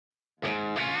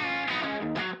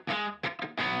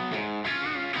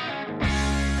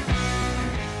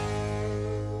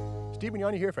Steve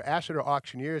Mignogna here for Astor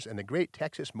Auctioneers and the Great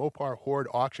Texas Mopar Horde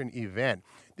Auction Event.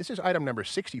 This is item number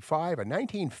 65, a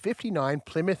 1959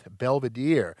 Plymouth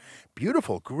Belvedere.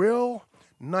 Beautiful grille,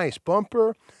 nice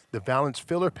bumper. The valance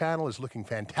filler panel is looking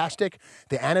fantastic.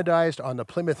 The anodized on the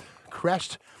Plymouth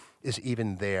crest is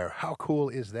even there. How cool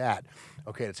is that?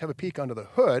 Okay, let's have a peek under the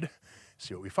hood,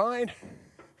 see what we find.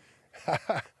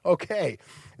 Okay,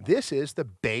 this is the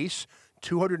base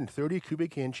 230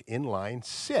 cubic inch inline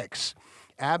 6.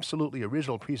 Absolutely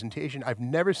original presentation. I've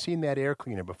never seen that air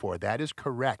cleaner before. That is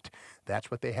correct. That's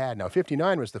what they had. Now,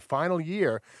 59 was the final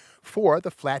year for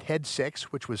the Flathead 6,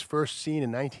 which was first seen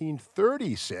in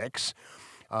 1936.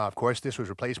 Of course, this was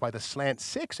replaced by the Slant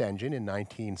 6 engine in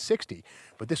 1960.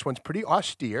 But this one's pretty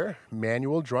austere.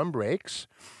 Manual drum brakes,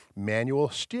 manual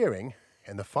steering,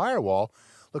 and the firewall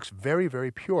looks very, very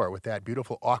pure with that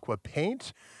beautiful aqua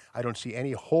paint. I don't see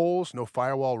any holes, no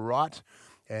firewall rot.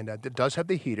 And it does have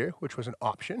the heater, which was an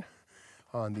option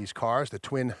on these cars. The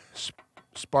twin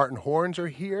Spartan horns are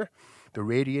here. The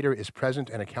radiator is present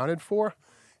and accounted for.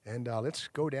 And let's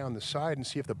go down the side and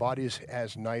see if the body is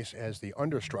as nice as the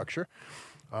understructure.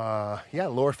 Yeah,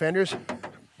 lower fenders,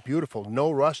 beautiful.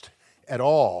 No rust at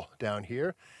all down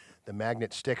here. The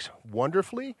magnet sticks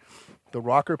wonderfully. The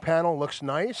rocker panel looks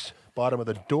nice. Bottom of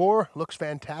the door looks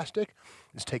fantastic.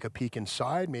 Let's take a peek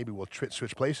inside. Maybe we'll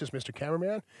switch places, Mr.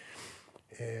 Cameraman.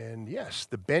 And yes,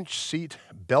 the bench seat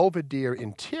Belvedere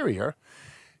interior.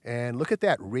 And look at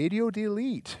that, radio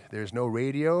delete. There's no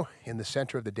radio in the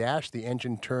center of the dash. The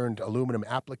engine turned aluminum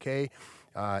applique.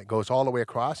 It goes all the way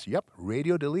across. Yep,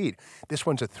 radio delete. This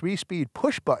one's a 3-speed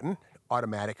push button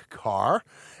automatic car.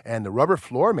 And the rubber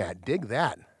floor mat, dig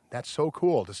that. That's so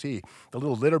cool to see. The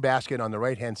little litter basket on the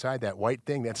right-hand side, that white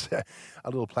thing, that's a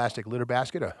little plastic litter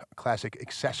basket, a classic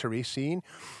accessory scene.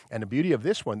 And the beauty of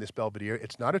this one, this Belvedere,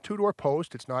 it's not a two-door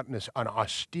post. It's not an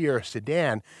austere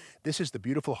sedan. This is the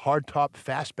beautiful hardtop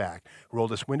fastback. Roll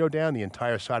this window down. The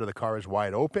entire side of the car is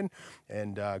wide open.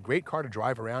 And great car to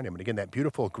drive around in. And again, that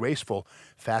beautiful, graceful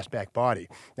fastback body.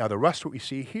 Now, the rust what we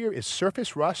see here is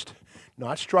surface rust,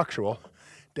 not structural.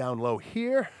 Down low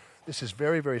here, this is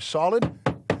very, very solid.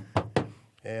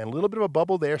 And a little bit of a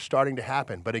bubble there starting to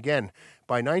happen. But again,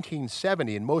 by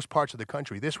 1970, in most parts of the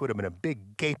country, this would have been a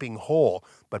big gaping hole.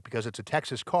 But because it's a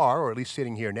Texas car, or at least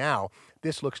sitting here now,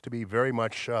 this looks to be very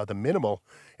much the minimal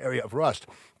area of rust.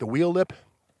 The wheel lip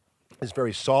is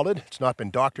very solid. It's not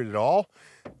been doctored at all.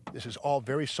 This is all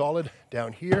very solid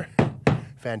down here.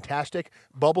 Fantastic.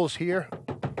 Bubbles here.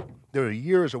 They're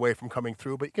years away from coming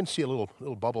through, but you can see a little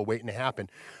bubble waiting to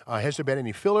happen. Has there been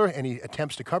any filler, any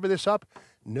attempts to cover this up?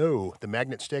 No. The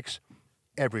magnet sticks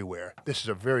everywhere. This is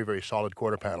a very, very solid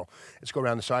quarter panel. Let's go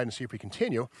around the side and see if we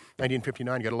continue.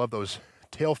 1959, you got to love those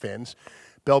tail fins.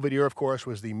 Belvedere, of course,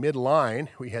 was the midline.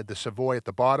 We had the Savoy at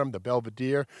the bottom, the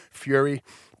Belvedere, Fury,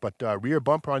 but rear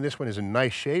bumper on this one is in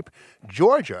nice shape.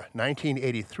 Georgia,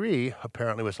 1983,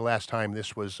 apparently was the last time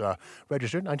this was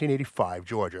registered. 1985,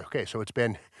 Georgia. Okay, so it's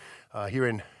been here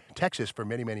in Texas for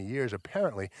many, many years,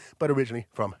 apparently, but originally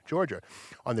from Georgia.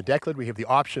 On the deck lid, we have the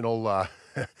optional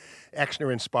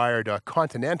Exner-inspired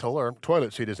Continental, or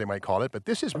toilet seat as they might call it, but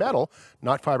this is metal,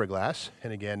 not fiberglass.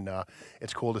 And again,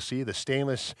 it's cool to see the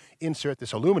stainless insert,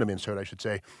 this aluminum insert, I should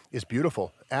say, is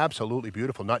beautiful, absolutely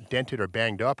beautiful, not dented or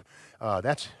banged up.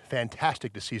 That's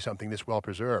fantastic to see something this well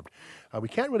preserved. We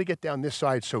can't really get down this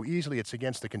side so easily, it's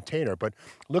against the container, but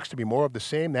looks to be more of the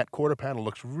same. That quarter panel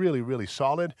looks really, really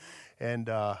solid. And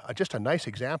just a nice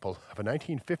example of a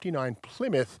 1959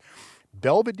 Plymouth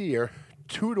Belvedere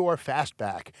two-door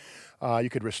fastback. You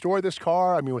could restore this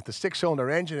car, I mean, with the 6-cylinder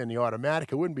engine and the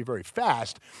automatic, it wouldn't be very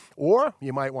fast. Or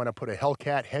you might want to put a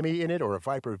Hellcat Hemi in it or a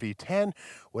Viper V10.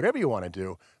 Whatever you want to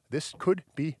do, this could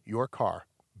be your car.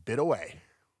 Bid away.